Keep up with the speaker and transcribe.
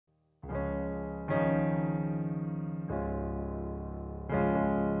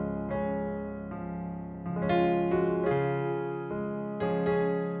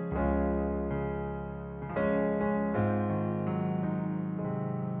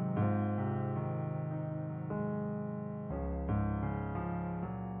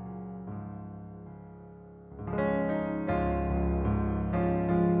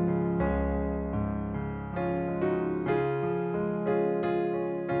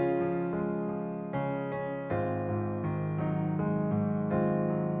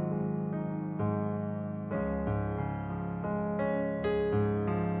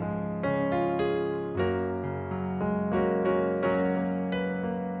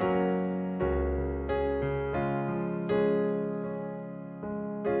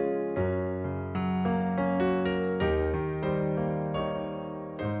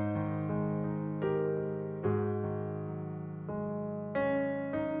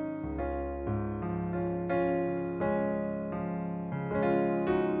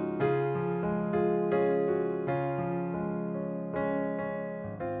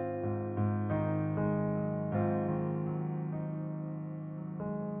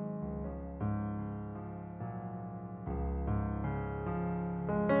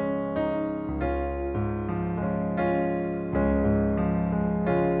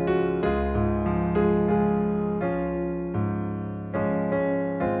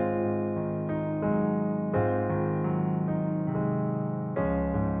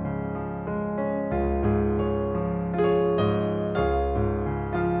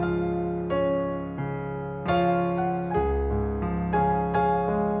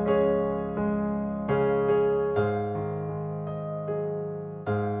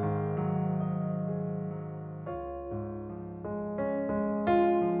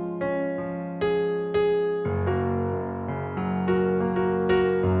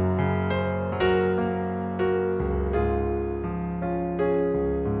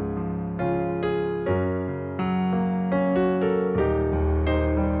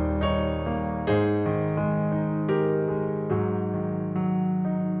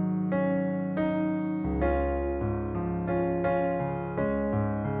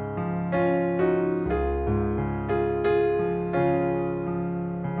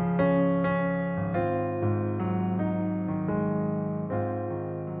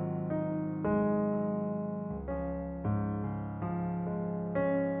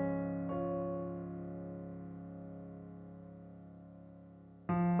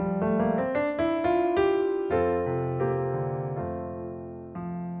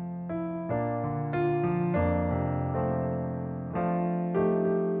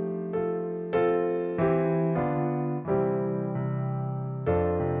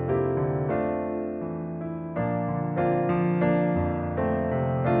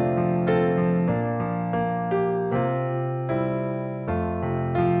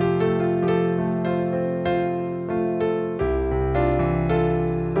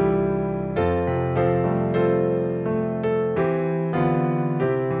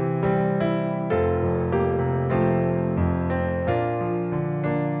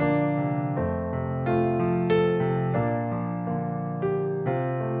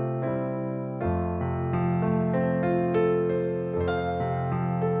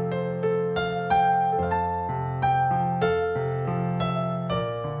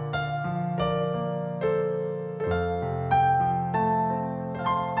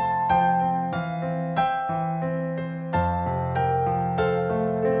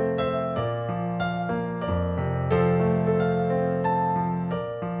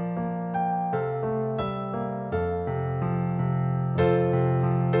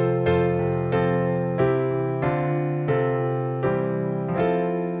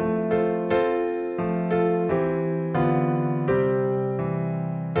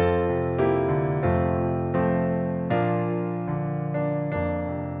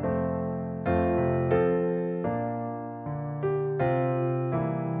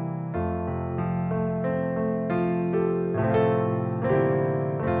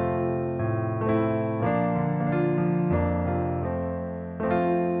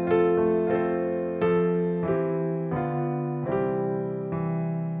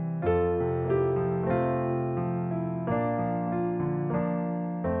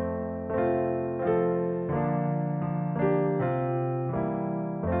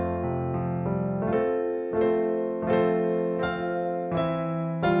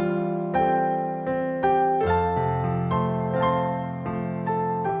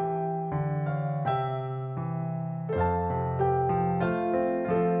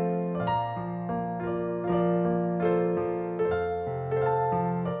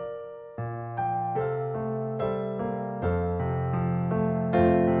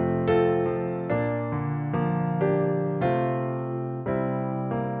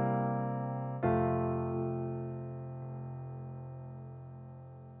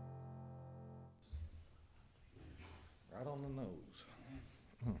Right on the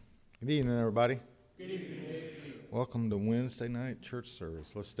nose. Good evening, everybody. Good evening. Welcome to Wednesday night church service.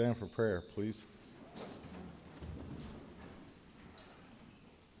 Let's stand for prayer, please.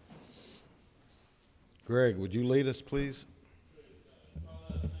 Greg, would you lead us, please?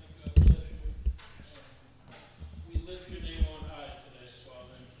 We lift your name on high today,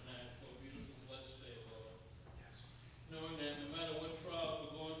 Father, and tonight for a beautiful, blessed day, Lord. Yes. Knowing that no matter what trials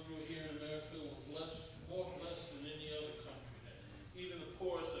we're going through here in America, we're blessed, more blessed than any other country. That even the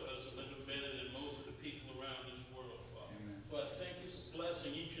poorest of us are living better than most of the people around this world, Father. Amen. So I thank you for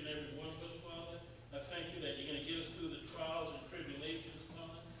blessing each and every one of us, Father. I thank you that you're going to get us through the trials and tribulations,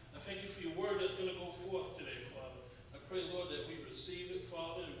 Father. I thank you for your word that's going to go forth today, Father. I pray, Lord, that we receive it,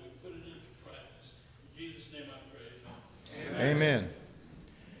 Father, and we put it into practice. In Jesus' name I pray. Amen.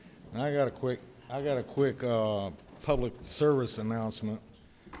 And I got a quick public service announcement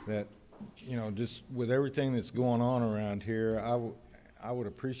that, just with everything that's going on around here, I would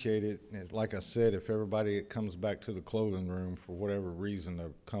appreciate it, like I said, if everybody comes back to the clothing room for whatever reason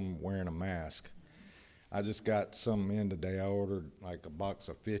to come wearing a mask. I just got some in today. I ordered like a box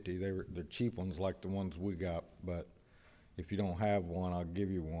of 50. They're cheap ones like the ones we got, but if you don't have one, I'll give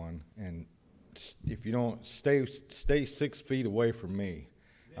you one. And if you don't, stay 6 feet away from me.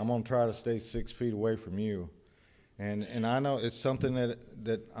 I'm gonna try to stay 6 feet away from you. And I know it's something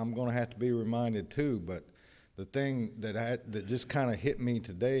that I'm gonna have to be reminded too, but the thing that just kind of hit me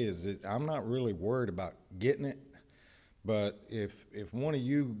today is that I'm not really worried about getting it, but if one of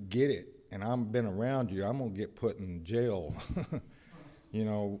you get it, and I've been around you, I'm going to get put in jail,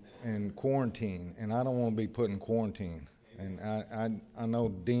 in quarantine, and I don't want to be put in quarantine. And I know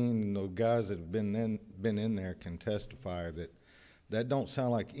Dean and the guys that have been in there can testify that don't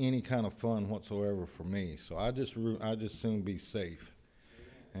sound like any kind of fun whatsoever for me. So I just soon be safe,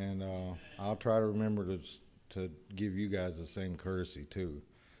 and I'll try to remember to give you guys the same courtesy too.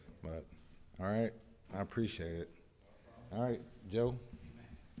 But all right, I appreciate it. All right, Joe.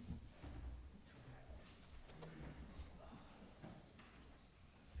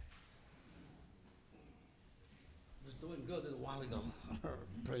 Doing good a little while ago.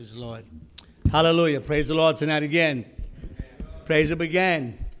 Praise the Lord. Hallelujah. Praise the Lord tonight again. Praise him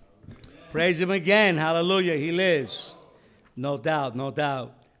again. Praise him again. Hallelujah. He lives. No doubt, no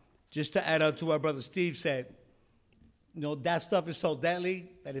doubt. Just to add on to what Brother Steve said, that stuff is so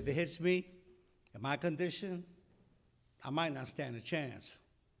deadly that if it hits me in my condition, I might not stand a chance.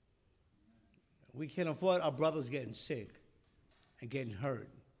 We can't afford our brothers getting sick and getting hurt.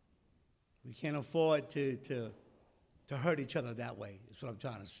 We can't afford to hurt each other that way, is what I'm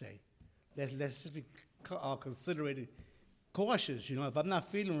trying to say. Let's just be considerate, cautious. If I'm not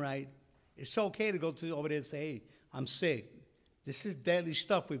feeling right, it's okay to go over there and say, hey, I'm sick. This is deadly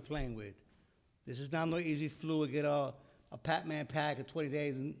stuff we're playing with. This is not no easy flu or get a Pat-Man pack in 20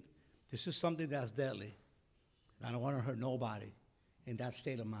 days. And this is something that's deadly. And I don't want to hurt nobody in that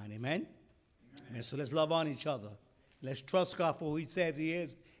state of mind. Amen? Amen. So let's love on each other. Let's trust God for who he says he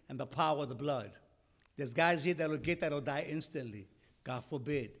is and the power of the blood. There's guys here that'll die instantly. God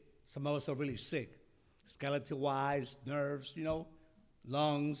forbid. Some of us are really sick. Skeleton-wise, nerves,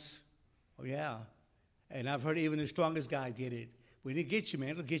 lungs. Oh, yeah. And I've heard even the strongest guy get it. We didn't get you,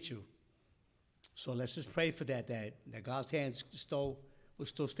 man. It'll get you. So let's just pray for that God's hands will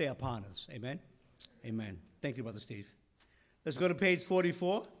still stay upon us. Amen? Amen. Thank you, Brother Steve. Let's go to page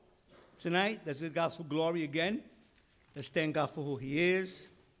 44 tonight. Let's give God for glory again. Let's thank God for who he is.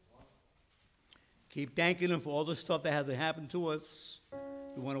 Keep thanking him for all the stuff that hasn't happened to us.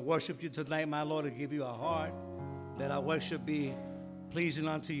 We want to worship you tonight, my Lord, and give you our heart. Let our worship be pleasing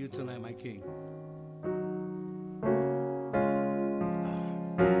unto you tonight, my King.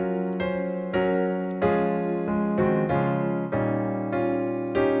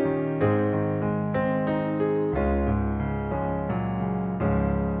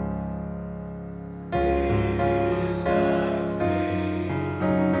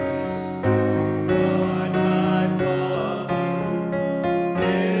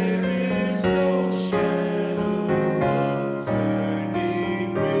 Shadow of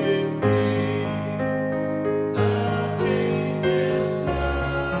turning with thee.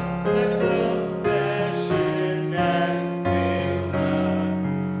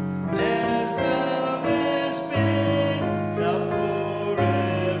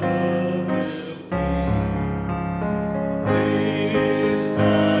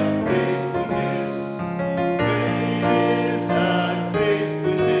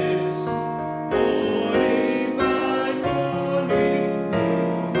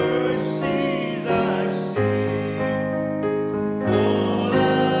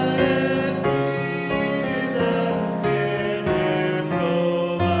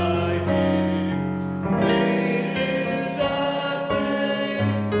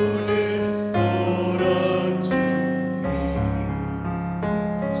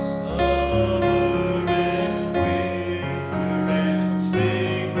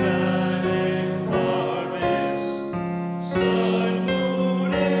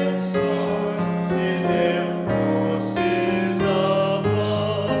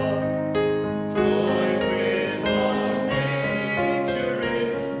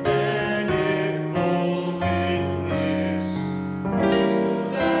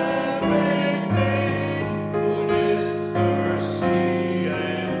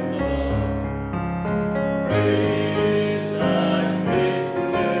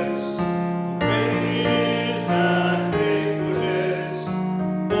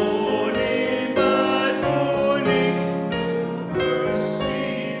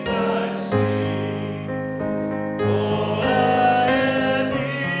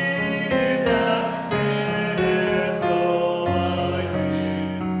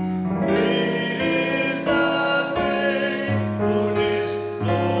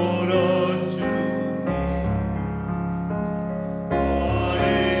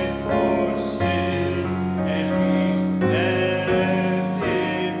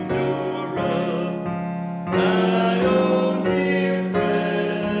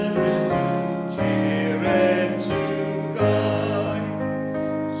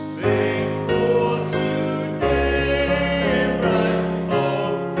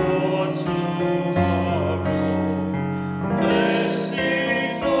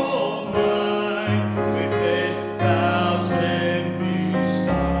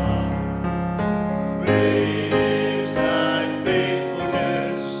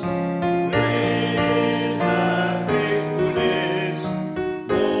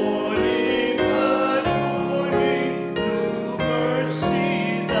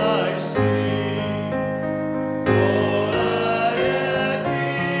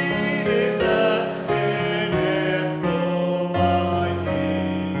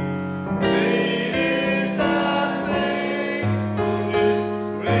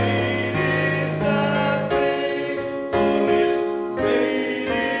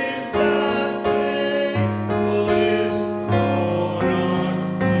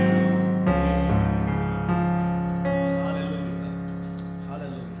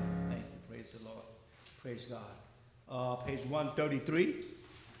 133.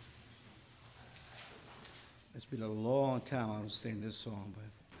 It's been a long time I was singing this song, but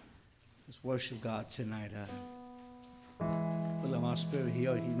let's worship God tonight. I feel in my spirit he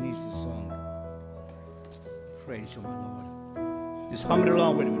needs this song. Praise you, my Lord. Just hum it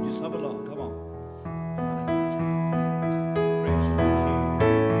along with me. Just hum it along. Come on. Hallelujah. Praise you, my King.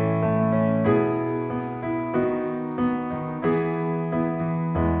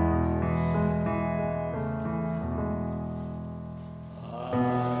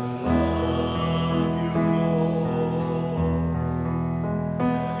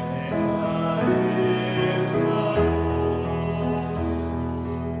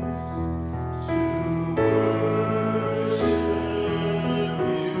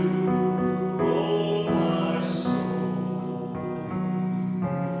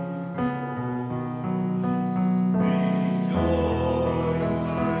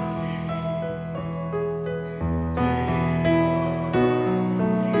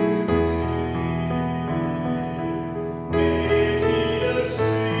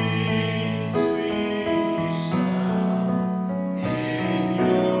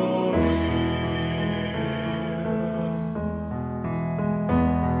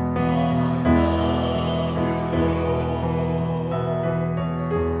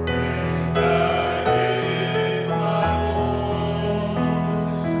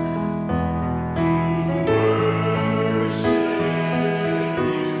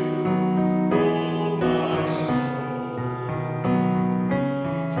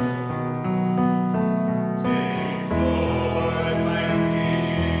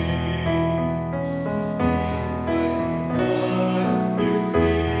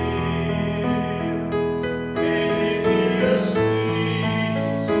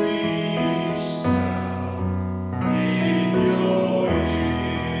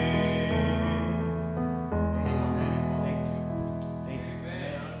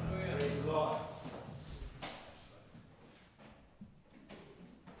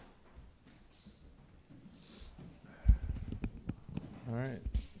 All right.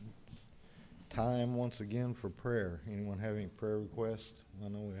 Time once again for prayer. Anyone have any prayer requests? I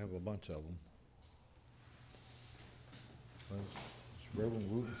know we have a bunch of them. Is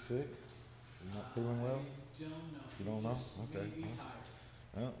Reverend Wooten sick? He's not feeling well? You don't know? Okay.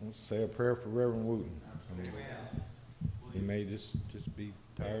 Well, let's say a prayer for Reverend Wooten. He may just be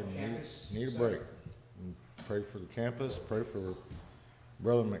tired and need a break. And pray for the campus. Pray for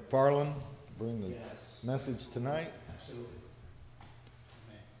Brother McFarland. Bring the message tonight. Absolutely.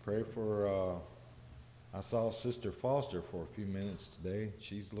 Pray for, I saw Sister Foster for a few minutes today.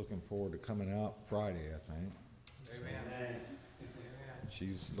 She's looking forward to coming out Friday, I think. Amen.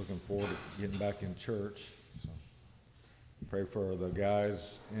 She's looking forward to getting back in church. So pray for the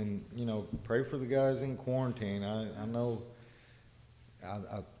guys, and pray for the guys in quarantine. I know.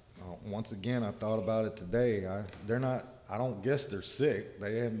 Once again, I thought about it today. They're not. I don't guess they're sick.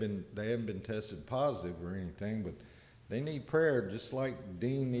 They haven't been tested positive or anything, but they need prayer, just like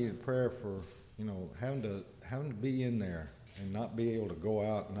Dean needed prayer for, having to be in there and not be able to go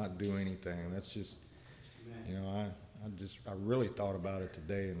out and not do anything. That's just, I really thought about it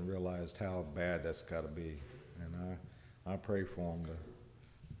today and realized how bad that's got to be. And I pray for them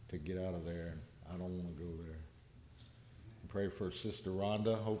to get out of there. I don't want to go there. Pray for Sister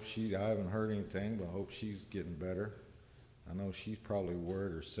Rhonda. I haven't heard anything, but I hope she's getting better. I know she's probably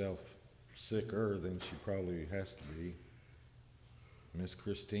worried herself sicker than she probably has to be. Miss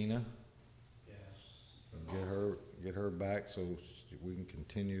Christina. Yes. Get her back so we can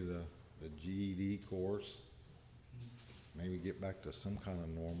continue the GED course. Maybe get back to some kind of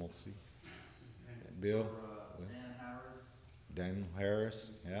normalcy. Bill? Daniel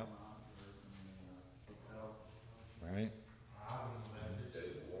Harris, yeah. Right.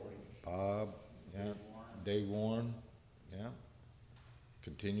 Bob, yeah. Dave Warren, yeah.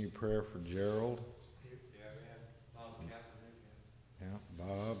 Continue prayer for Gerald. Yeah,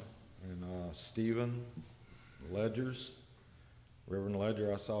 Bob and Stephen Ledgers. Reverend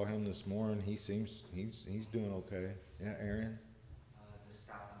Ledger, I saw him this morning. He's doing okay. Yeah, Aaron. The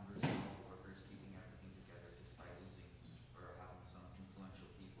staff members and all the workers keeping everything together despite losing or having some influential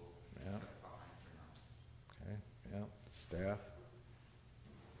people behind for now. Okay, yeah, staff.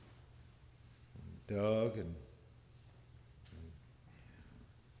 Doug and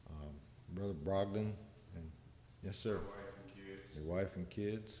Brother Brogdon, and yes, sir. Your wife and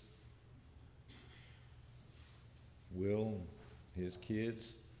kids. Will, and his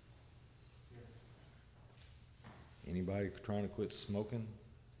kids. Anybody trying to quit smoking?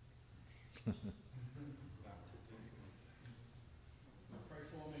 Pray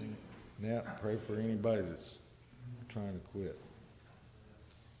for them anyway. Yeah, pray for anybody that's trying to quit.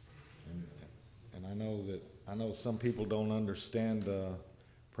 And I know some people don't understand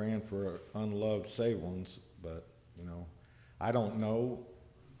praying for unloved saved ones, but you know, I don't know.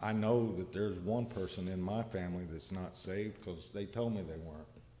 I know that there's one person in my family that's not saved because they told me they weren't.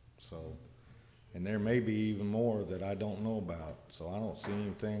 So, and there may be even more that I don't know about. So I don't see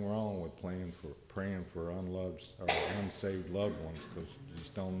anything wrong with praying for unloved or unsaved loved ones because you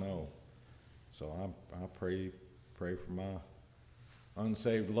just don't know. So I pray for my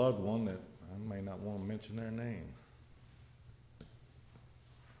unsaved loved one that I may not want to mention their name.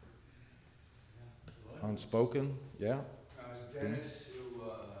 Unspoken, yeah. Dennis, his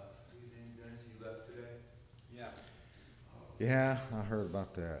name's Dennis, he left today? Yeah. Yeah, I heard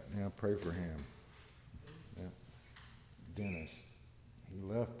about that. Yeah, pray for him. Yeah. Dennis. He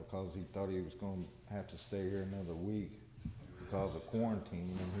left because he thought he was going to have to stay here another week because of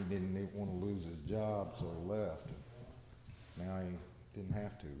quarantine, and he didn't want to lose his job, so he left. Now he didn't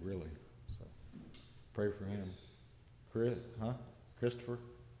have to, really. So pray for him. Christopher?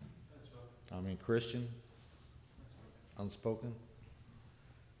 Christian? Unspoken?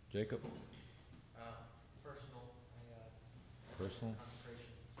 Jacob? Personal. Personal?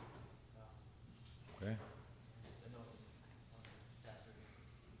 Consecration. Okay.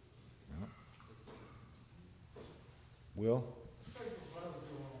 Yeah. Will?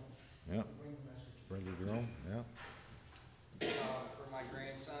 Yeah. Brother Jerome? Yeah. For my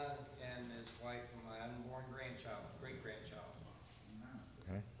grandson and his wife and my unborn grandchild, great-grandchild.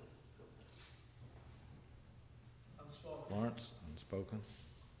 Okay. Lawrence, unspoken.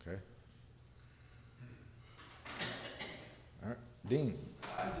 Okay. All right. Dean.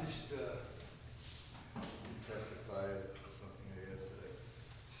 I just testified to something yesterday.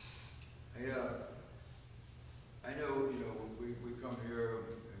 I know, we come here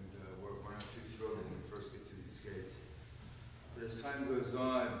and we're not too thrilled when we first get to these gates. But as time goes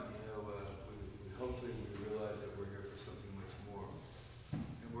on, hopefully we realize that we're here for something much more.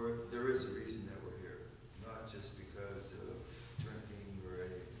 And there is a reason that we're here, not just because of drinking or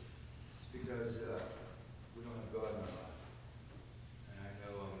anything. It's because we don't have God in our life. And I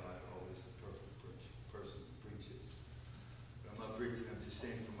know I'm not always the perfect person who preaches. But I'm not preaching, I'm just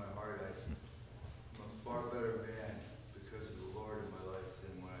saying from my heart, I'm a far better man because of the Lord in my life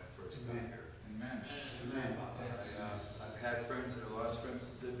than when I first got here. Amen. Amen. I've had friends and I've lost friends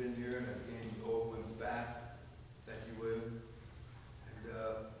since I've been here, and I've gained old ones back. Thank you, William. And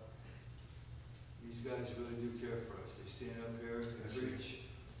these guys really do care for us. They stand up here, they preach.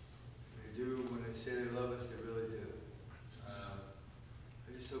 They do, when they say they love us, they really do. I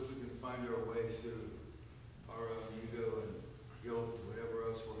just hope we can find our way through our own ego and guilt and whatever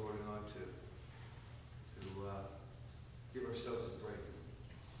else we're holding on to give ourselves a break and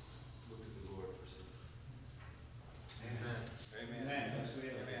look at the Lord for some. Amen. Amen.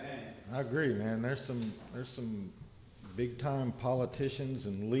 I agree, man. There's some big time politicians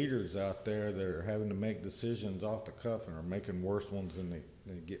and leaders out there that are having to make decisions off the cuff and are making worse ones than they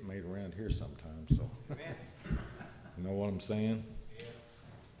get made around here sometimes. So Amen. you know what I'm saying? Yeah.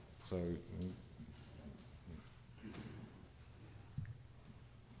 So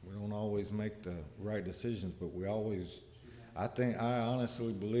we don't always make the right decisions, but I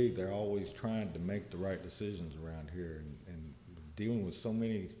honestly believe they're always trying to make the right decisions around here and dealing with so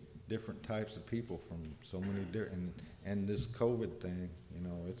many different types of people from so many different, and this COVID thing,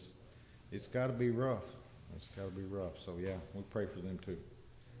 it's got to be rough. It's got to be rough. So yeah, we pray for them too.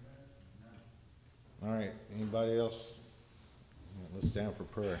 All right, anybody else? Let's stand for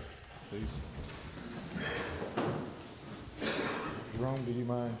prayer, please. Jerome, do you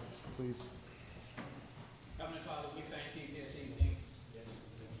mind, please? Heavenly Father, we thank you this evening.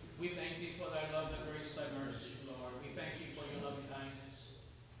 We thank you for thy love, thy grace, thy mercy, Lord. We thank you for your loving kindness.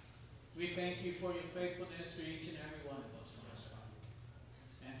 We thank you for your faithfulness to each and every one of us, Father.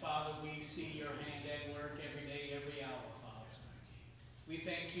 And Father, we see your hand at work every day, every hour, Father. We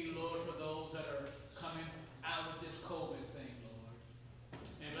thank you, Lord, for those that are coming out of this COVID thing, Lord.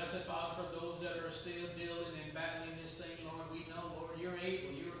 And blessed Father, for those that are still dealing and battling this thing, Lord, we know, Lord, you're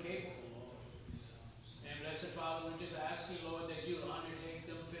able, you're capable, Lord. And blessed Father, we just ask you, Lord, that you will undertake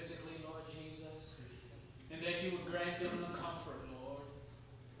them physically, Lord Jesus, and that you would grant them the comfort, Lord.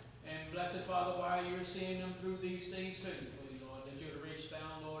 And blessed Father, while you're seeing them through these things physically, Lord, that you would reach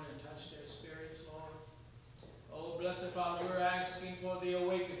down, Lord, and touch their spirits, Lord. Oh, blessed Father, we're asking for the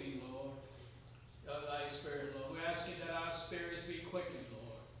awakening, Lord, of thy spirit, Lord. We're asking that our spirits be quickened,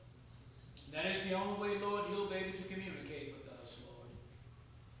 Lord. That is the only way, Lord, you'll be able to communicate with us, Lord,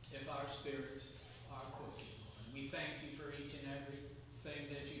 if our spirits are quickened, Lord. And we thank you for each and every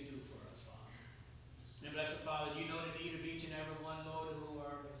thing that you do for us, Father. And And blessed Father, you know the need of each and every one, Lord, who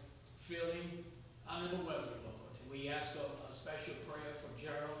are feeling under the weather, Lord. We ask a special prayer for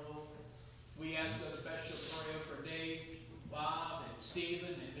Gerald, Lord. We ask a special prayer for Dave, Bob, and Stephen,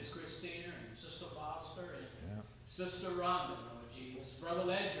 and Miss Christina, and Sister Foster, and Sister Rhonda, Lord Jesus. Brother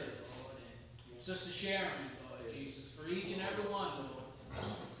Ledger, Lord, and Sister Sharon, Lord Jesus. For each and every one, Lord.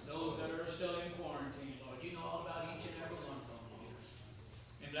 Those that are still in quarantine, Lord. You know all about each and every one of them, Lord.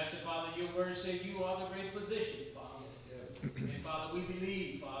 And blessed Father, your word said you are the great physician, Father. And Father, we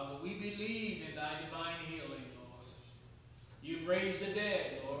believe, Father. We believe in thy divine healing, Lord. You've raised the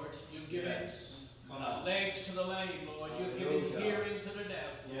dead, Lord. You've given legs to the lame, Lord. You've given hearing to the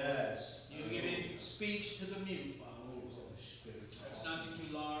deaf, Lord. Yes. You've given speech to the mute, Father. There's nothing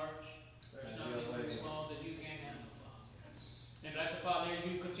too large. There's nothing too small that you can't handle, Father. And blessed Father,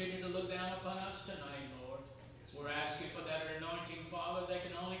 as you continue to look down upon us tonight, Lord, we're asking for that anointing, Father, that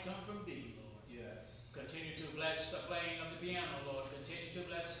can only come from thee, Lord. Yes. Continue to bless the playing of the piano, Lord. Continue to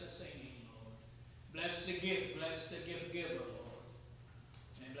bless the singing, Lord. Bless the gift giver, Lord.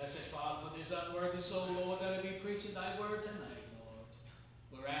 And blessed Father, for this unworthy soul, Lord, that will be preaching thy word tonight, Lord.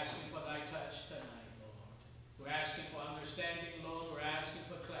 We're asking for thy touch tonight, Lord. We're asking for understanding, Lord. We're asking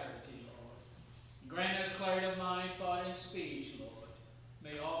for clarity, Lord. Grant us clarity of mind, thought, and speech, Lord.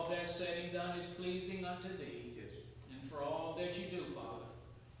 May all that said and done is pleasing unto thee. Yes. And for all that you do, Father,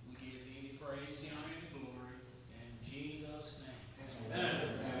 we give thee the praise, the honor, and the glory. In Jesus' name. Amen.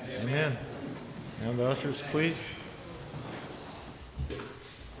 Amen. And the ushers, please.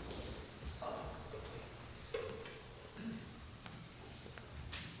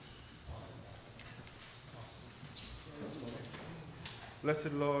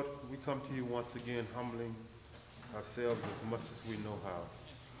 Blessed Lord, we come to you once again, humbling ourselves as much as we know how.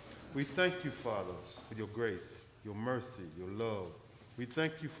 We thank you, Father, for your grace, your mercy, your love. We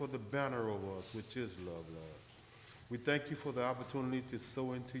thank you for the banner over us, which is love, Lord. We thank you for the opportunity to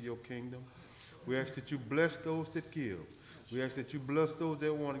sow into your kingdom. We ask that you bless those that give. We ask that you bless those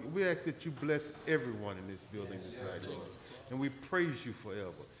that want to. We ask that you bless everyone in this building this night, Lord. And we praise you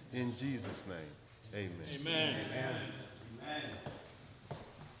forever. In Jesus' name, amen. Amen. Amen. Amen.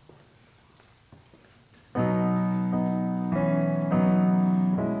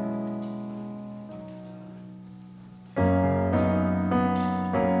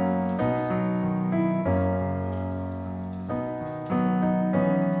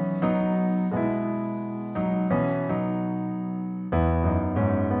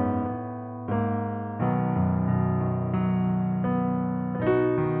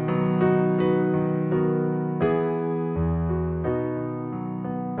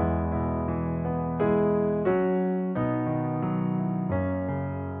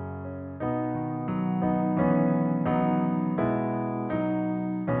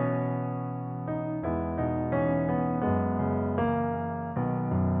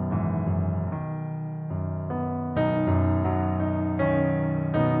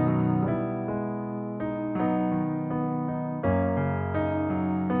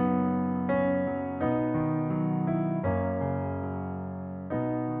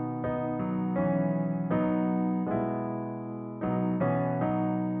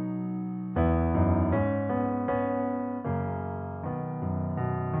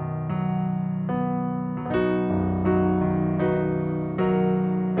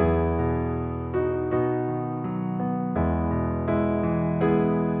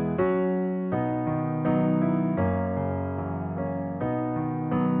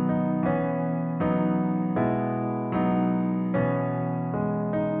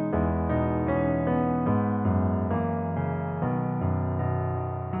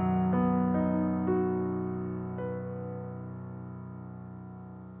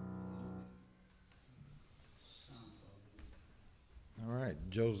 All right,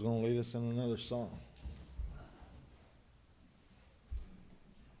 Joe's going to lead us in another song.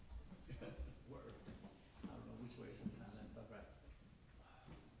 I don't know which way sometimes left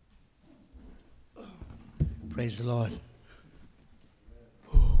or right. Praise the Lord.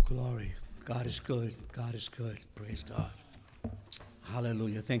 Oh, glory. God is good. God is good. Praise God.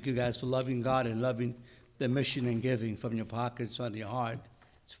 Hallelujah. Thank you guys for loving God and loving the mission and giving from your pockets on your heart.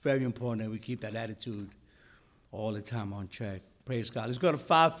 It's very important that we keep that attitude all the time on track. Praise God. Let's go to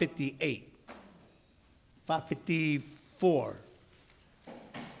 558. 554.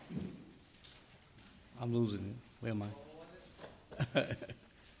 I'm losing it. Where am I?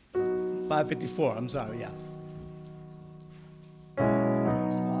 554. I'm sorry, yeah.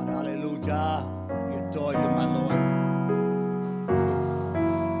 Praise God. Hallelujah. We adore you, my Lord.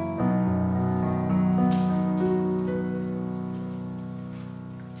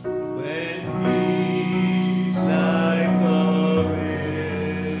 When we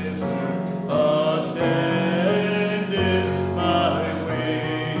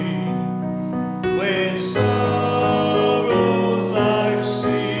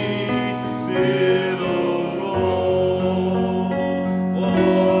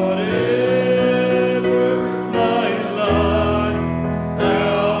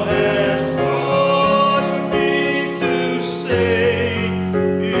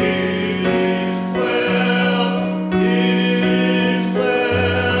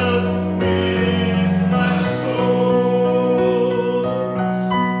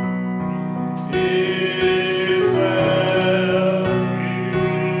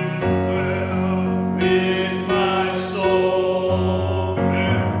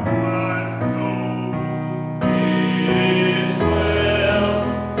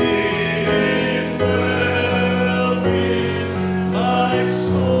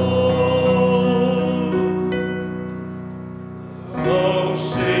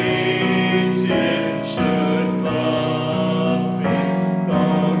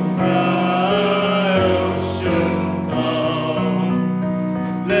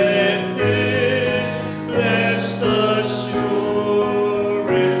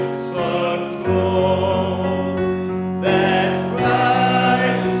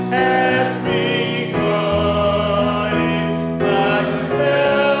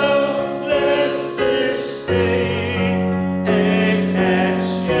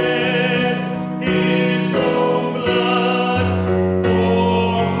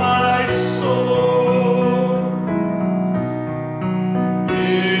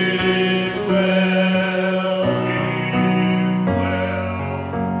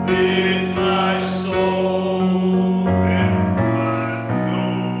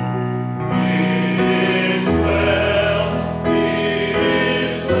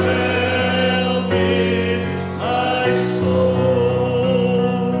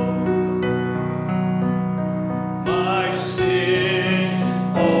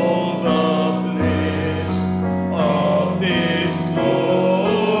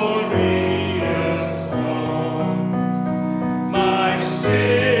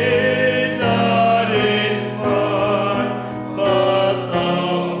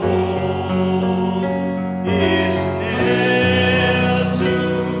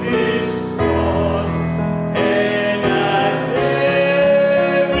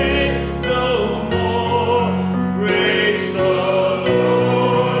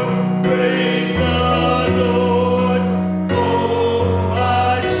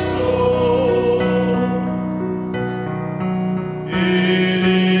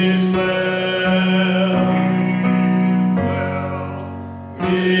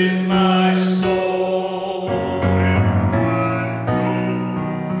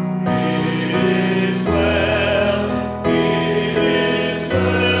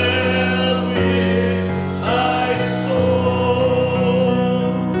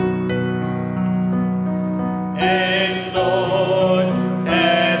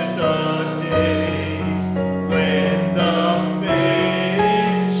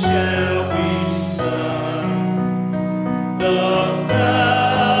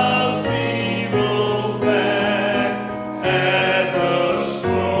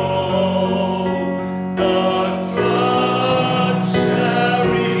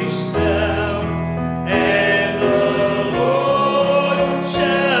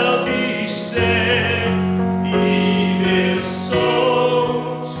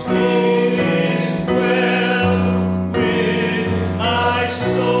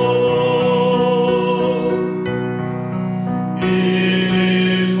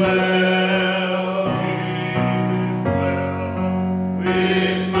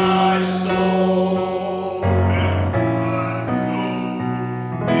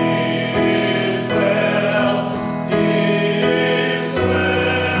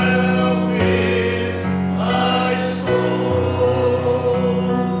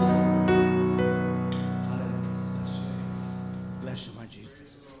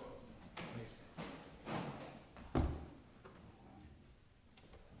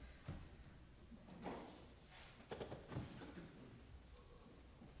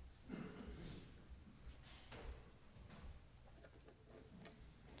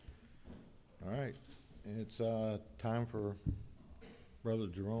All right, it's time for Brother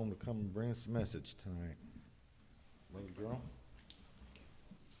Jerome to come and bring us a message tonight. Brother Jerome?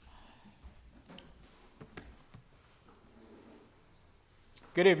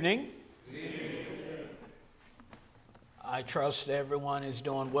 Good evening. I trust everyone is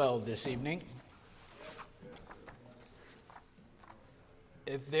doing well this evening.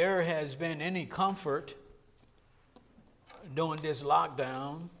 If there has been any comfort during this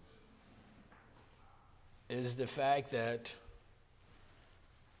lockdown, is the fact that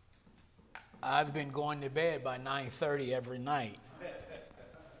I've been going to bed by 9:30 every night.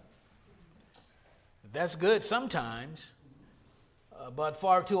 That's good sometimes, but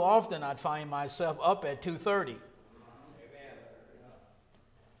far too often I'd find myself up at 2:30.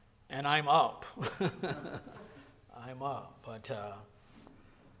 And I'm up. I'm up.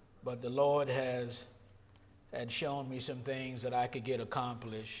 But the Lord had shown me some things that I could get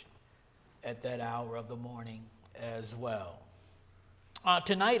accomplished at that hour of the morning as well.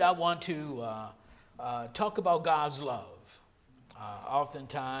 Tonight I want to talk about God's love.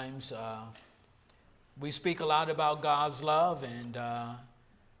 Oftentimes we speak a lot about God's love,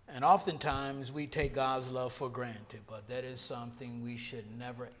 and oftentimes we take God's love for granted, but that is something we should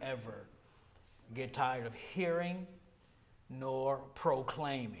never, ever get tired of hearing nor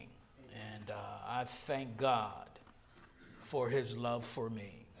proclaiming. And I thank God for his love for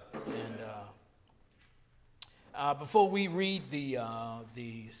me. And before we read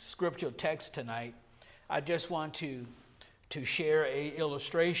the scripture text tonight, I just want to share an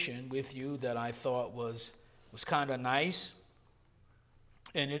illustration with you that I thought was kind of nice.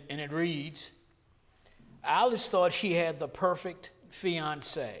 And it reads, Alice thought she had the perfect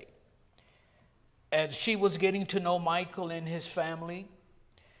fiance. As she was getting to know Michael and his family,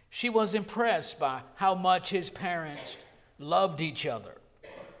 she was impressed by how much his parents loved each other.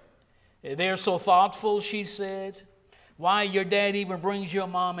 They're so thoughtful, she said. Why, your dad even brings your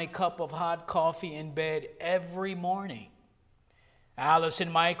mom a cup of hot coffee in bed every morning. Alice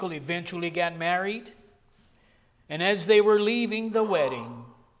and Michael eventually got married. And as they were leaving the wedding,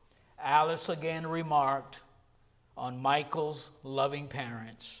 Alice again remarked on Michael's loving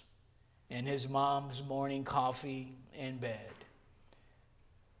parents and his mom's morning coffee in bed.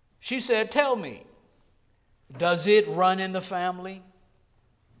 She said, tell me, does it run in the family?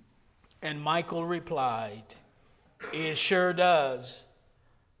 And Michael replied, it sure does,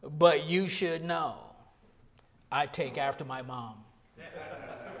 but you should know, I take after my mom.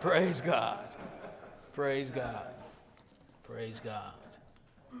 Praise God. Praise God. Praise God.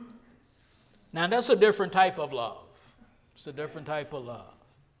 Now that's a different type of love. It's a different type of love.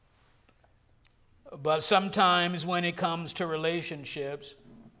 But sometimes when it comes to relationships,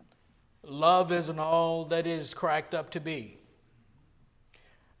 love isn't all that is cracked up to be.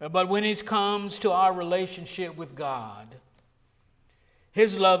 But when it comes to our relationship with God,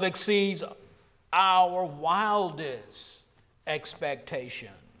 his love exceeds our wildest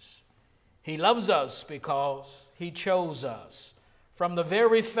expectations. He loves us because he chose us from the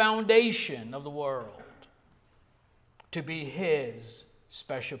very foundation of the world to be his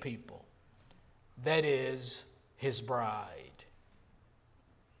special people. That is his bride.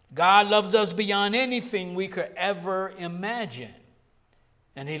 God loves us beyond anything we could ever imagine.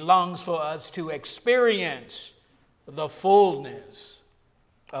 And he longs for us to experience the fullness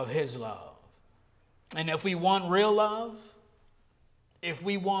of his love. And if we want real love, if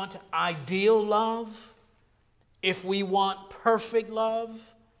we want ideal love, if we want perfect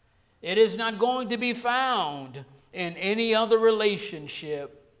love, it is not going to be found in any other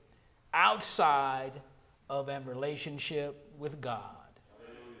relationship outside of a relationship with God.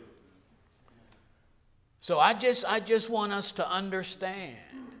 So I just want us to understand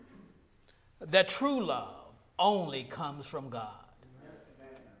that true love only comes from God.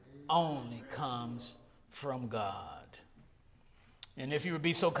 Only comes from God. And if you would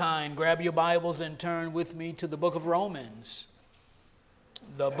be so kind, grab your Bibles and turn with me to the book of Romans.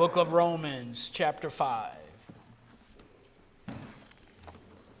 The book of Romans, chapter 5.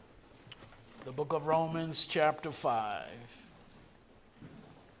 The book of Romans, chapter 5.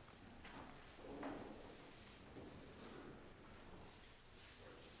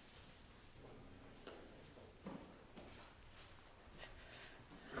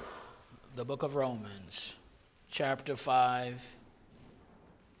 The book of Romans, chapter 5,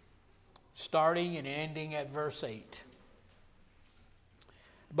 starting and ending at verse 8.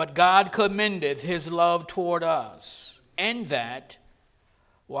 But God commendeth his love toward us, and that,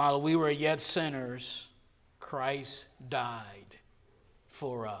 while we were yet sinners, Christ died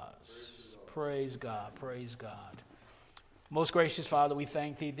for us. Praise God, praise God. Most gracious Father, we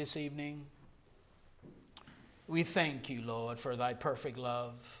thank thee this evening. We thank you, Lord, for thy perfect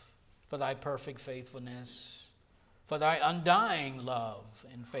love, for thy perfect faithfulness, for thy undying love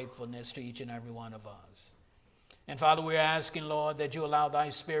and faithfulness to each and every one of us. And Father, we're asking, Lord, that you allow thy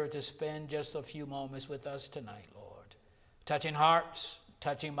Spirit to spend just a few moments with us tonight, Lord. Touching hearts,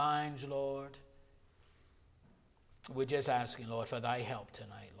 touching minds, Lord. We're just asking, Lord, for thy help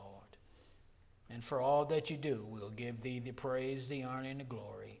tonight, Lord. And for all that you do, we'll give thee the praise, the honor, and the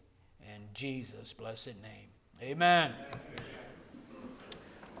glory. In Jesus' blessed name. Amen. Amen.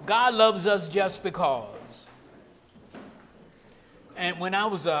 God loves us just because. And when I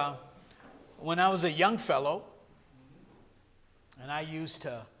was a young fellow, and I used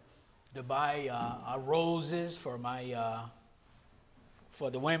to buy roses for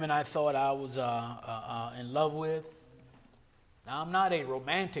for the women I thought I was in love with. Now, I'm not a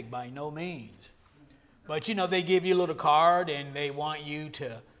romantic by no means, but you know, they give you a little card and they want you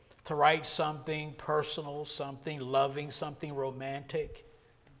to write something personal, something loving, something romantic.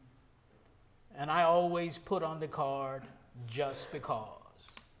 And I always put on the card, just because.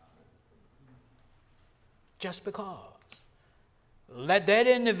 Just because. Let that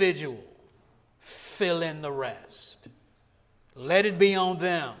individual fill in the rest. Let it be on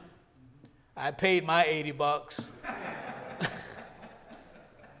them. I paid my $80.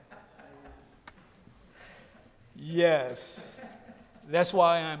 Yes. That's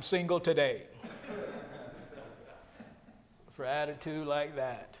why I'm single today. For attitude like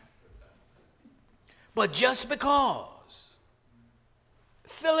that. But just because,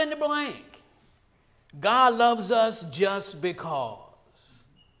 fill in the blank. God loves us just because.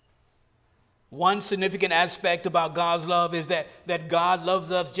 One significant aspect about God's love is that God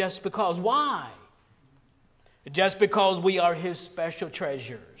loves us just because. Why? Just because we are his special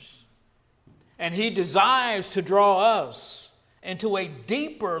treasures. And he desires to draw us into a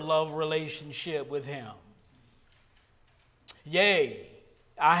deeper love relationship with him. Yea,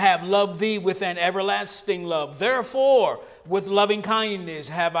 I have loved thee with an everlasting love. Therefore, with loving kindness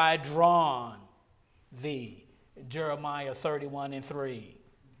have I drawn thee. Jeremiah 31:3.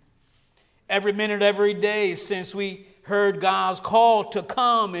 Every minute, every day since we heard God's call to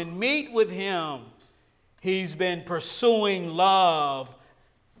come and meet with him, he's been pursuing love,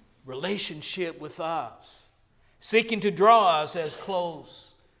 relationship with us, seeking to draw us as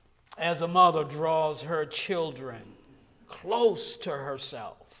close as a mother draws her children close to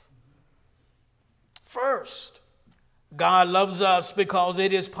herself. First, God loves us because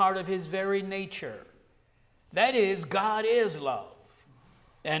it is part of his very nature. That is, God is love.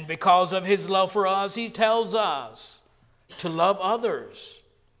 And because of his love for us, he tells us to love others.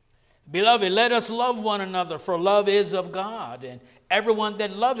 Beloved, let us love one another, for love is of God. And everyone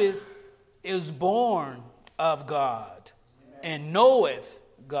that loveth is born of God and knoweth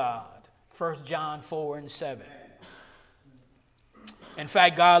God. 1 John 4:7. In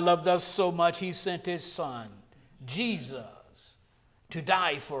fact, God loved us so much, he sent his son, Jesus, to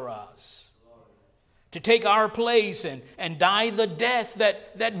die for us, to take our place and die the death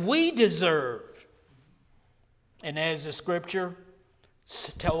that we deserve. And as the scripture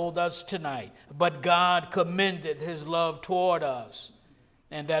told us tonight, but God commended his love toward us,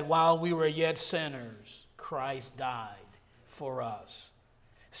 and that while we were yet sinners, Christ died for us.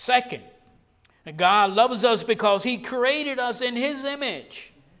 Second, God loves us because he created us in his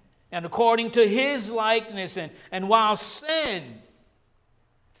image and according to his likeness. And while sin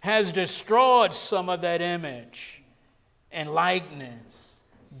has destroyed some of that image and likeness,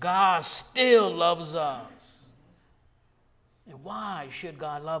 God still loves us. And why should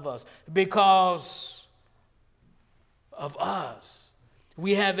God love us? Because of us.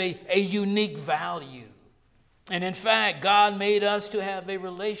 We have a unique value. And in fact, God made us to have a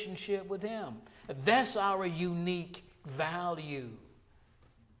relationship with him. That's our unique value.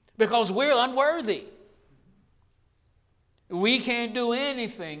 Because we're unworthy. We can't do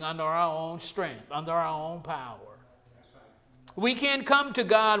anything under our own strength, under our own power. We can't come to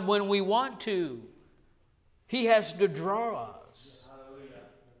God when we want to. He has to draw us.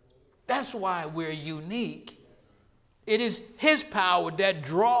 That's why we're unique. It is his power that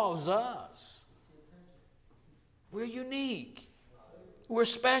draws us. We're unique. We're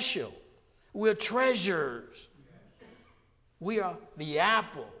special. We're treasures. We are the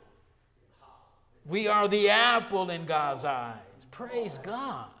apple. We are the apple in God's eyes. Praise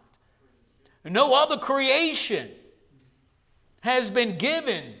God. No other creation has been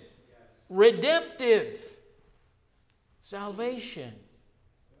given redemptive salvation.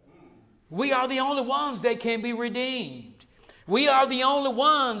 We are the only ones that can be redeemed. We are the only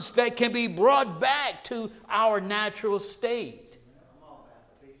ones that can be brought back to our natural state,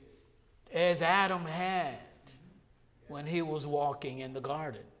 as Adam had when he was walking in the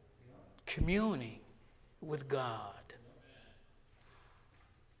garden, communing with God.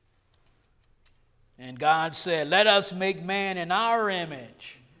 And God said, let us make man in our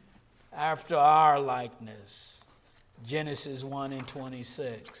image, after our likeness. Genesis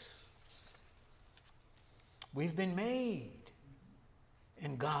 1:26. We've been made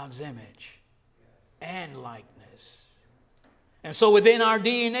in God's image and likeness. And so within our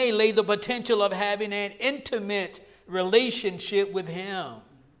DNA lay the potential of having an intimate relationship with him.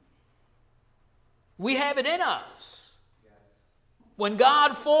 We have it in us. When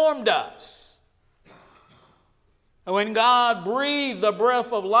God formed us, when God breathed the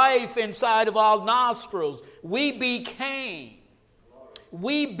breath of life inside of our nostrils, we became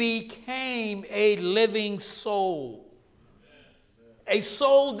a living soul. A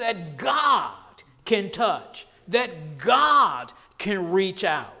soul that God can touch, that God can reach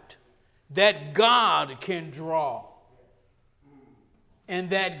out, that God can draw, and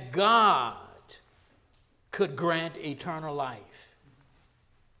that God could grant eternal life.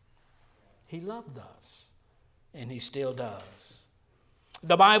 He loved us, and he still does.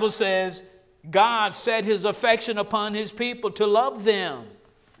 The Bible says God set his affection upon his people to love them,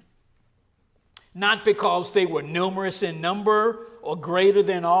 not because they were numerous in number or greater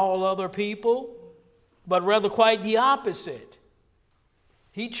than all other people, but rather quite the opposite.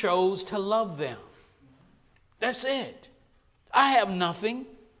 He chose to love them. That's it. I have nothing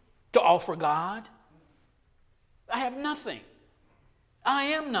to offer God. I have nothing. I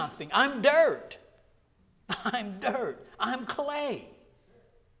am nothing. I'm dirt. I'm dirt. I'm clay.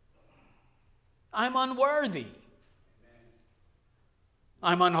 I'm unworthy.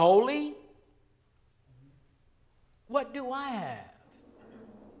 I'm unholy. What do I have?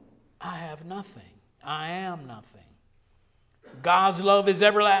 I have nothing. I am nothing. God's love is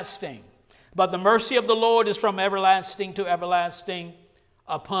everlasting, but the mercy of the Lord is from everlasting to everlasting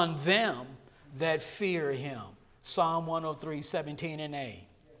upon them that fear him. Psalm 103:17-8.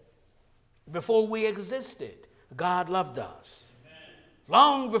 Before we existed, God loved us.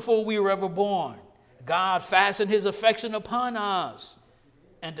 Long before we were ever born, God fastened his affection upon us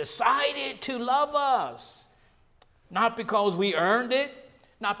and decided to love us. Not because we earned it,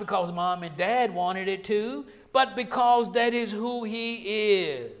 not because mom and dad wanted it to, but because that is who he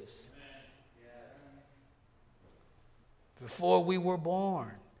is. Before we were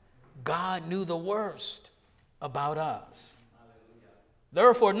born, God knew the worst about us.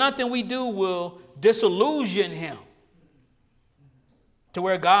 Therefore, nothing we do will disillusion him to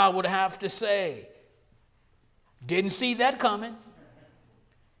where God would have to say, didn't see that coming.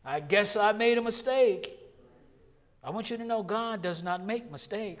 I guess I made a mistake. I want you to know God does not make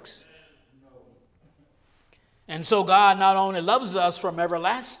mistakes. And so God not only loves us from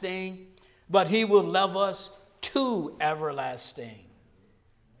everlasting, but he will love us to everlasting.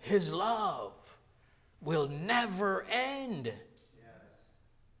 His love will never end.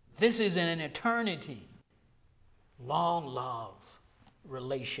 This is an eternity long love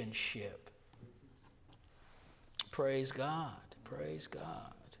relationship. Praise God. Praise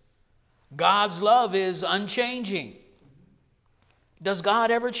God. God's love is unchanging. Does God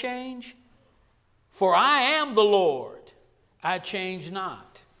ever change? For I am the Lord, I change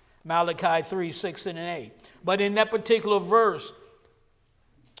not. Malachi 3, 6 and 8. But in that particular verse,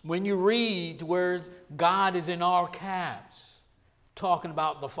 when you read where God is in all caps, talking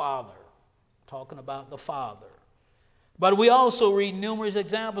about the Father, talking about the Father. But we also read numerous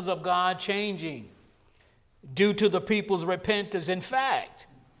examples of God changing due to the people's repentance. In fact,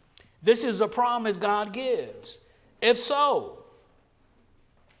 this is a promise God gives. If so,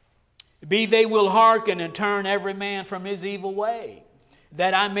 be they will hearken and turn every man from his evil way,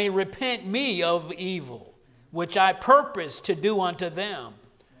 that I may repent me of evil, which I purpose to do unto them,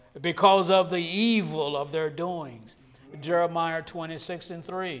 because of the evil of their doings. Jeremiah 26 and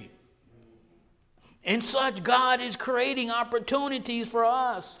 3. In such, God is creating opportunities for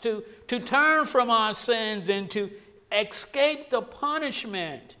us to turn from our sins and to escape the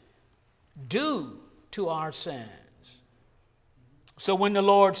punishment due to our sins. So when the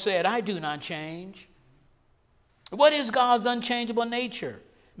Lord said, I do not change, what is God's unchangeable nature?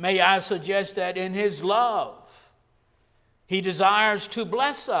 May I suggest that in his love, he desires to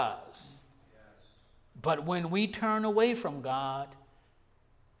bless us. But when we turn away from God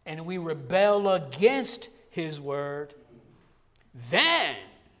and we rebel against his word, then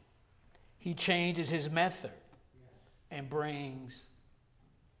he changes his method and brings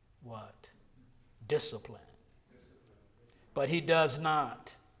what? Discipline. But he does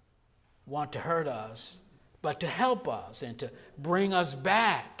not want to hurt us, but to help us and to bring us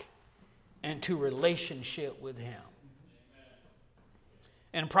back into relationship with him.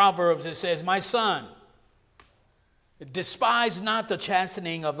 In Proverbs it says, my son, despise not the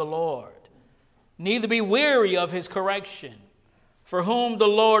chastening of the Lord, neither be weary of his correction. For whom the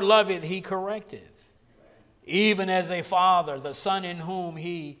Lord loveth, he correcteth, even as a father, the son in whom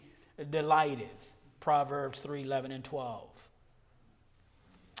he delighteth. Proverbs 3, 11 and 12.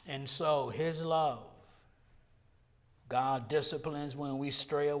 And so his love, God disciplines when we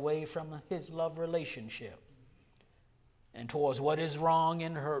stray away from his love relationship and towards what is wrong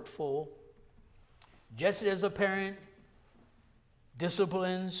and hurtful. Just as a parent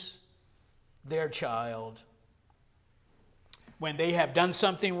disciplines their child when they have done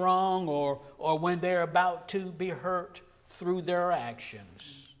something wrong or when they're about to be hurt through their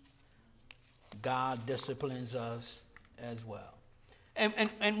actions, God disciplines us as well.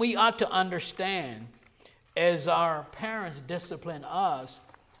 And we ought to understand, as our parents discipline us,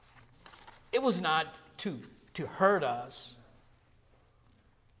 it was not to hurt us,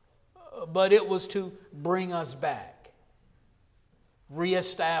 but it was to bring us back,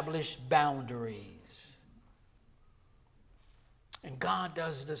 reestablish boundaries. And God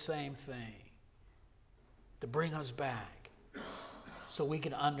does the same thing, to bring us back so we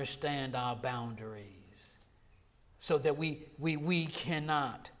can understand our boundaries, so that we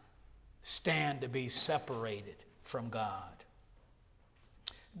cannot stand to be separated from God.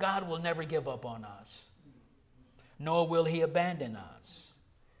 God will never give up on us, nor will he abandon us,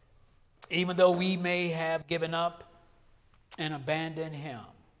 even though we may have given up and abandoned him.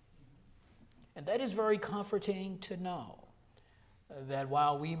 And that is very comforting to know, that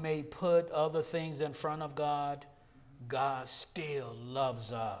while we may put other things in front of God, God still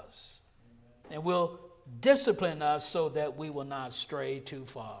loves us and will discipline us so that we will not stray too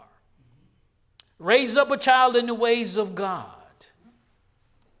far. Raise up a child in the ways of God.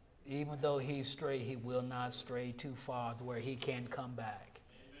 Even though he stray, he will not stray too far to where he can't come back.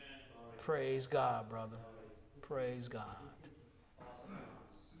 Amen. Praise God, brother. Praise God.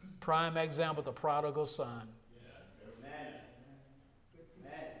 Prime example, the prodigal son.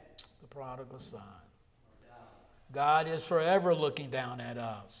 The prodigal son. God is forever looking down at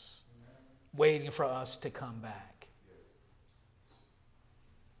us, waiting for us to come back.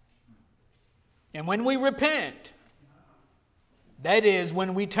 And when we repent, that is,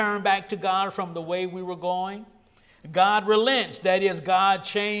 when we turn back to God from the way we were going, God relents. That is, God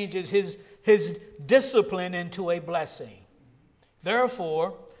changes his discipline into a blessing.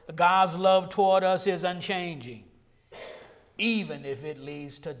 Therefore, God's love toward us is unchanging, even if it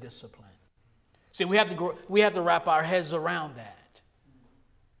leads to discipline. See, we have to wrap our heads around that.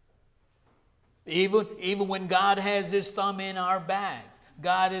 Even when God has his thumb in our back,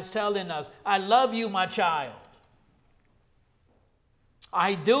 God is telling us, I love you, my child.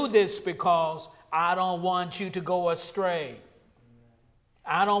 I do this because I don't want you to go astray.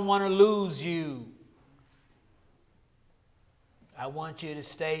 I don't want to lose you. I want you to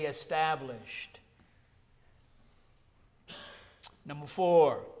stay established. Number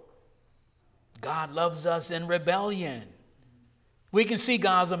 4, God loves us in rebellion. We can see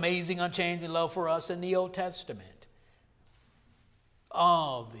God's amazing, unchanging love for us in the Old Testament.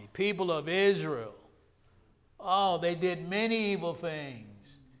 Oh, the people of Israel, oh, they did many evil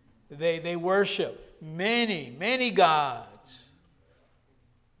things. They worshiped many gods.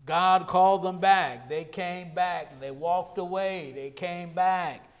 God called them back. They came back. They walked away. They came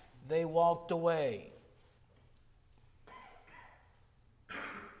back. They walked away.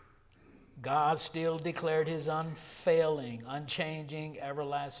 God still declared his unfailing, unchanging,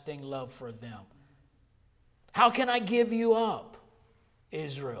 everlasting love for them. How can I give you up,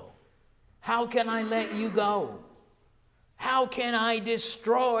 Israel? How can I let you go? How can I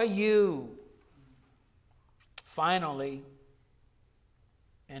destroy you? Finally,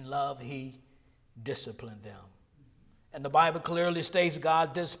 in love, he disciplined them. And the Bible clearly states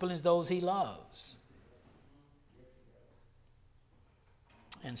God disciplines those he loves.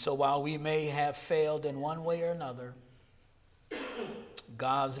 And so while we may have failed in one way or another,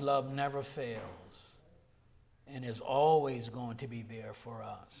 God's love never fails and is always going to be there for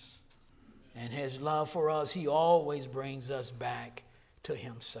us. And his love for us, he always brings us back to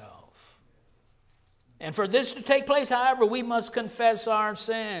himself. And for this to take place, however, we must confess our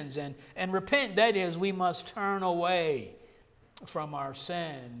sins and repent. That is, we must turn away from our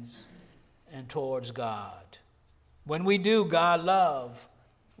sins and towards God. When we do, God's love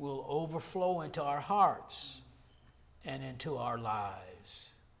will overflow into our hearts and into our lives.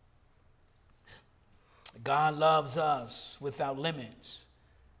 God loves us without limits.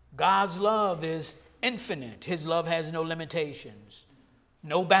 God's love is infinite. His love has no limitations,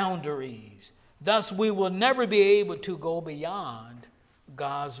 no boundaries. Thus, we will never be able to go beyond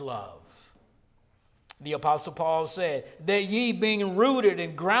God's love. The Apostle Paul said, that ye being rooted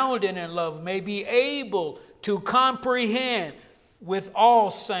and grounded in love may be able to comprehend with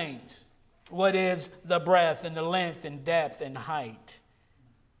all saints what is the breadth and the length and depth and height.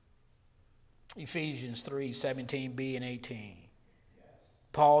 Ephesians 3:17b and 18.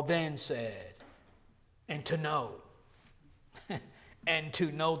 Paul then said, and to know, and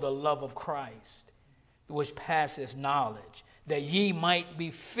to know the love of Christ, which passeth knowledge, that ye might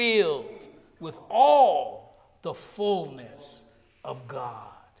be filled with all the fullness of God.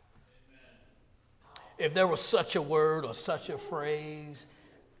 If there was such a word or such a phrase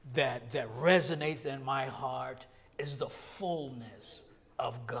that resonates in my heart, is the fullness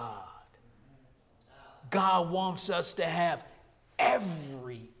of God. God wants us to have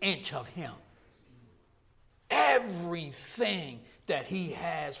every inch of him. Everything that he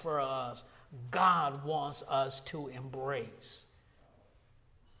has for us, God wants us to embrace.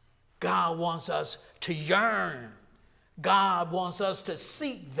 God wants us to yearn. God wants us to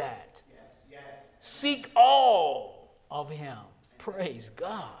seek that. Seek all of him. Praise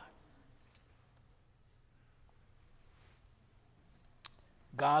God.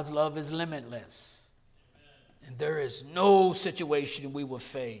 God's love is limitless. And there is no situation we will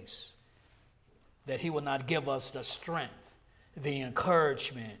face that he will not give us the strength, the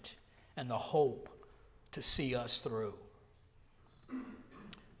encouragement, and the hope to see us through.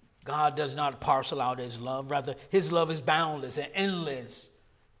 God does not parcel out his love. Rather, his love is boundless and endless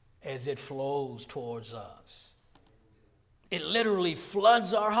as it flows towards us. It literally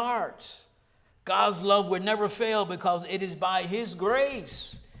floods our hearts. God's love will never fail because it is by his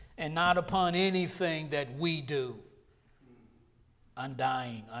grace and not upon anything that we do.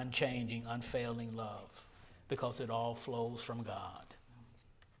 Undying, unchanging, unfailing love, because it all flows from God.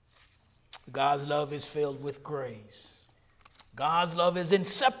 God's love is filled with grace. God's love is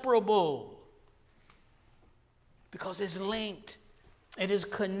inseparable because it's linked. It is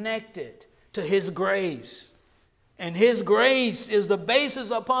connected to his grace. And his grace is the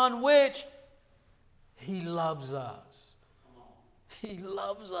basis upon which he loves us. He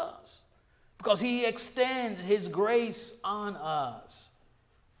loves us because he extends his grace on us.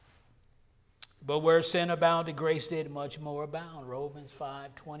 But where sin abounded, grace did much more abound. Romans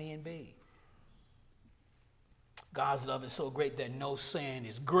 5:20 and B. God's love is so great that no sin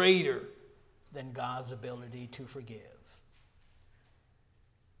is greater than God's ability to forgive.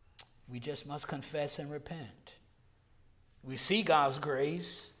 We just must confess and repent. We see God's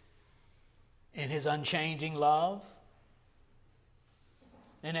grace in his unchanging love.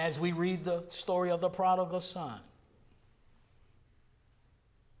 And as we read the story of the prodigal son,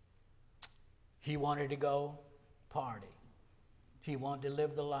 he wanted to go party. He wanted to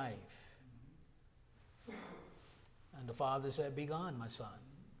live the life. And the father said, "Be gone, my son."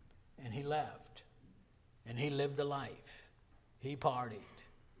 And he left. And he lived the life. He partied.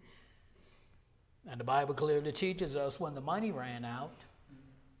 And the Bible clearly teaches us when the money ran out,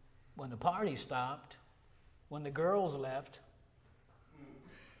 when the party stopped, when the girls left,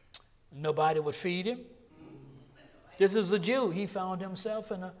 Nobody would feed him. This is a Jew. He found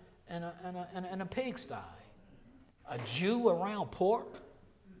himself in a pigsty. A Jew around pork?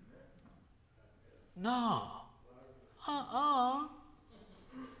 No.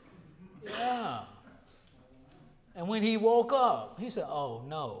 Yeah. And when he woke up, he said, oh,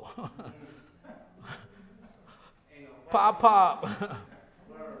 no. Pop, pop.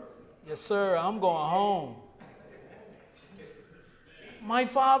 Yes, sir, I'm going home. My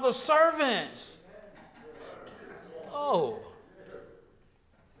father's servants. Oh.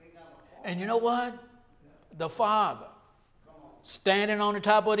 And you know what? The father, standing on the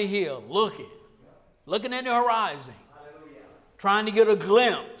top of the hill, looking in the horizon, trying to get a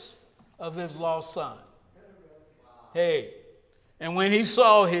glimpse of his lost son. Hey, and when he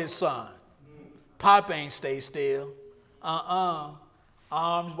saw his son, Pop ain't stay still.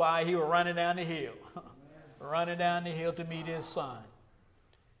 Arms wide, he was running down the hill. Running down the hill to meet his son.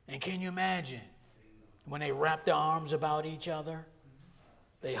 And can you imagine when they wrapped their arms about each other?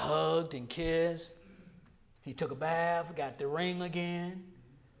 They hugged and kissed. He took a bath, got the ring again.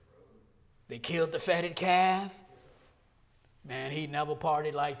 They killed the fatted calf. Man, he never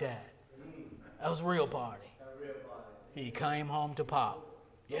partied like that. That was a real party. He came home to Pop.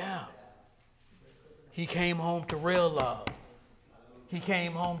 Yeah. He came home to real love. He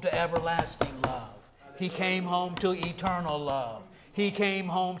came home to everlasting love. He came home to eternal love. He came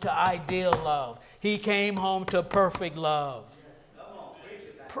home to ideal love. He came home to perfect love.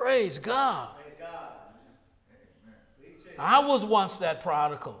 Praise God. I was once that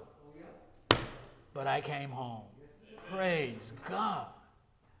prodigal, but I came home. Praise God.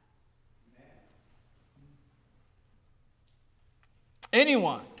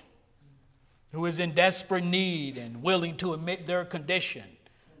 Anyone who is in desperate need and willing to admit their condition,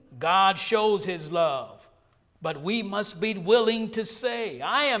 God shows his love. But we must be willing to say,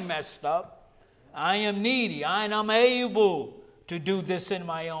 I am messed up. I am needy. I am unable to do this in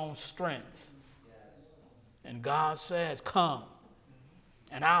my own strength. And God says, come,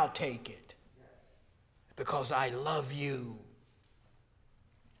 and I'll take it because I love you.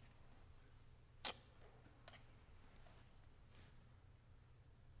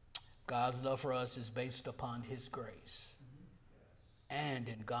 God's love for us is based upon his grace. And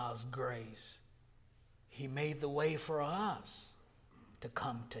in God's grace, he made the way for us to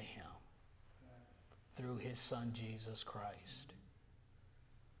come to him through his son, Jesus Christ.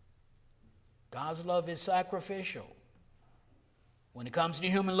 God's love is sacrificial. When it comes to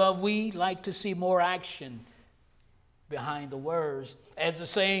human love, we like to see more action behind the words. As the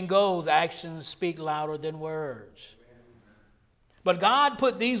saying goes, actions speak louder than words. But God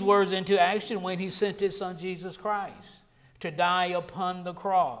put these words into action when he sent his son, Jesus Christ, to die upon the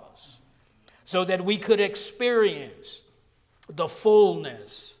cross so that we could experience the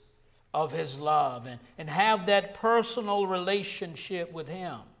fullness of his love and have that personal relationship with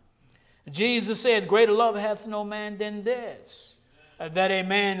him. Jesus said, greater love hath no man than this, that a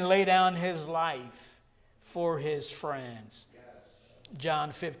man lay down his life for his friends.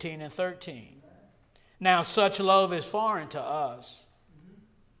 John 15:13. Now, such love is foreign to us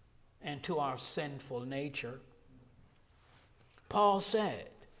and to our sinful nature. Paul said,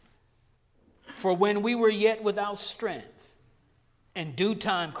 for when we were yet without strength, in due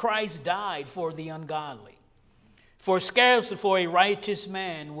time Christ died for the ungodly. For scarcely for a righteous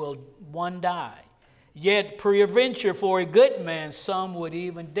man will one die, yet peradventure for a good man some would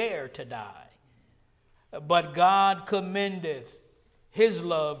even dare to die. But God commendeth his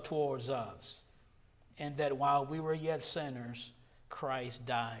love towards us, and that while we were yet sinners, Christ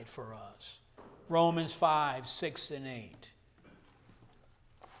died for us. Romans 5:6-8.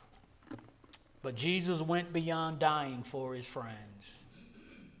 But Jesus went beyond dying for his friends.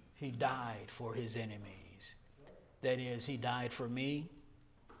 He died for his enemies. That is, he died for me.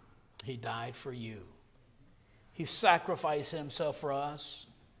 He died for you. He sacrificed himself for us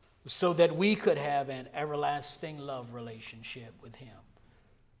so that we could have an everlasting love relationship with him.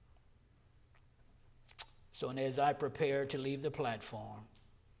 So, and as I prepare to leave the platform,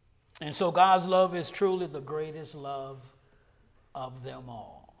 and so God's love is truly the greatest love of them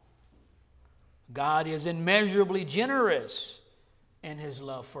all. God is immeasurably generous in his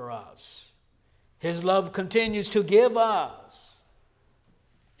love for us. His love continues to give us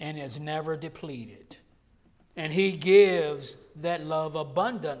and is never depleted. And he gives that love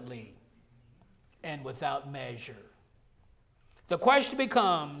abundantly and without measure. The question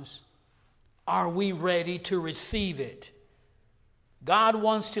becomes, are we ready to receive it? God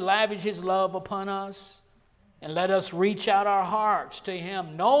wants to lavish his love upon us and let us reach out our hearts to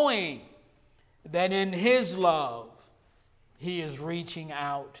him, knowing that in his love he is reaching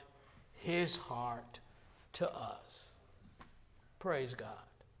out his heart to us. Praise God.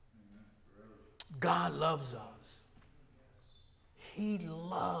 God loves us. He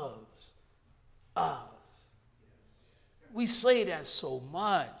loves us. We say that so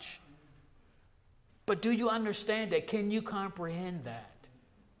much. But do you understand that? Can you comprehend that?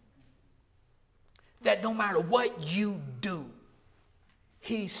 That no matter what you do,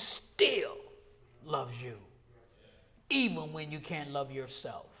 he still loves you. Even when you can't love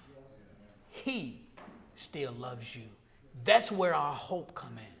yourself. He still loves you. That's where our hope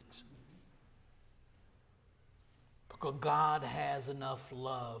comes in. Because God has enough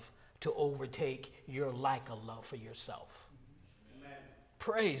love to overtake your lack of love for yourself. Amen.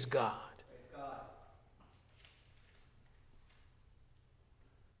 Praise God. Praise God.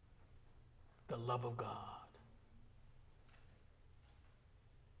 The love of God.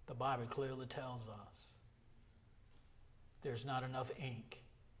 The Bible clearly tells us there's not enough ink,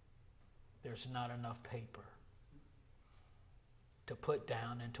 there's not enough paper to put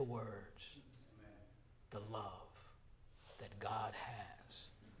down into words the love that God has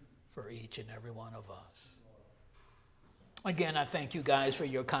for each and every one of us. Again, I thank you guys for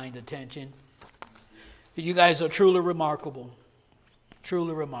your kind attention. You guys are truly remarkable,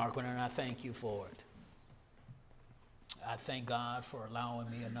 and I thank you for it. I thank God for allowing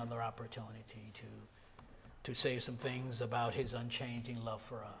me another opportunity to say some things about his unchanging love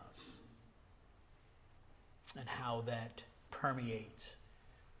for us and how that permeates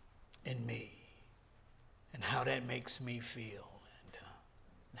in me and how that makes me feel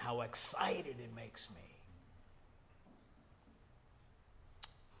and how excited it makes me.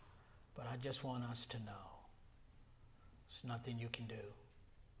 But I just want us to know there's nothing you can do.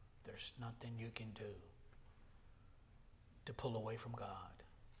 There's nothing you can do to pull away from God.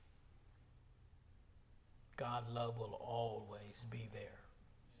 God's love will always be there.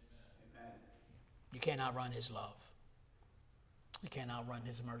 Amen. You can't outrun his love. You can't outrun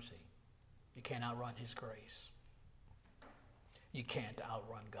his mercy. You can't outrun his grace. You can't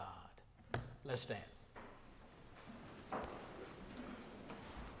outrun God. Let's stand.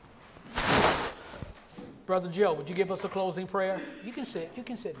 Brother Joe, would you give us a closing prayer? You can sit. You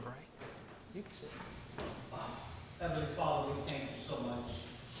can sit and pray. You can sit. Heavenly Father, we thank you so much.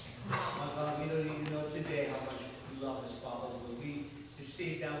 My God, we don't even know today how much we love us, Father. But we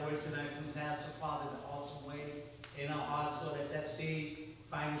receive that word tonight from Pastor, Father, in an awesome way in our hearts, so that seed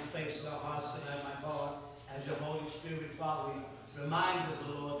finds place in our hearts tonight, my God. As your Holy Spirit, Father, remind us,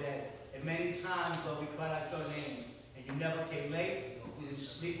 Lord, that in many times, Lord, we cried out your name, and you never came late. You didn't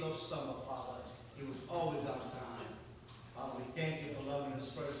sleep nor slumber, Father. It was always on time. Father, we thank you for loving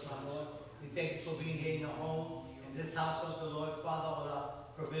us first, my Lord. We thank you for being here in your home, in this house of the Lord, Father. All our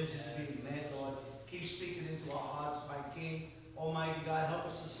provisions being met, Lord. Keep speaking into our hearts, my King. Almighty God, help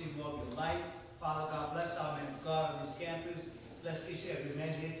us to see more of your light. Father God, bless our men of God on this campus. Bless each and every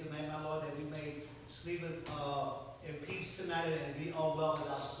man here tonight, my Lord, that we may sleep in peace tonight and be all well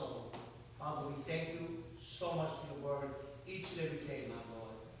with our soul. Father, we thank you so much for your word each and every day, my Lord.